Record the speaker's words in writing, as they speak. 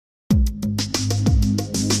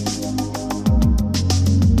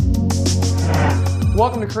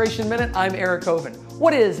Welcome to Creation Minute. I'm Eric Hoven.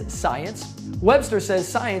 What is science? Webster says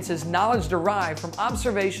science is knowledge derived from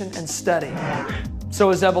observation and study. So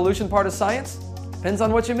is evolution part of science? Depends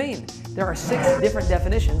on what you mean. There are 6 different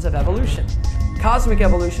definitions of evolution. Cosmic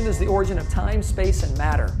evolution is the origin of time, space, and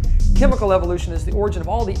matter. Chemical evolution is the origin of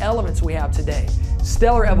all the elements we have today.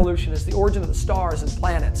 Stellar evolution is the origin of the stars and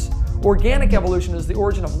planets. Organic evolution is the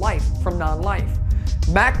origin of life from non-life.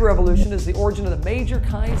 Macroevolution is the origin of the major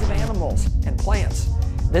kinds of animals and plants.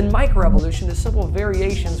 Then microevolution is simple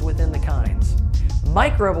variations within the kinds.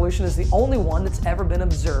 Microevolution is the only one that's ever been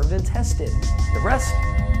observed and tested. The rest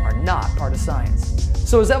are not part of science.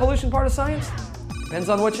 So is evolution part of science? Depends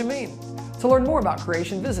on what you mean. To learn more about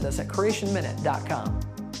creation, visit us at creationminute.com.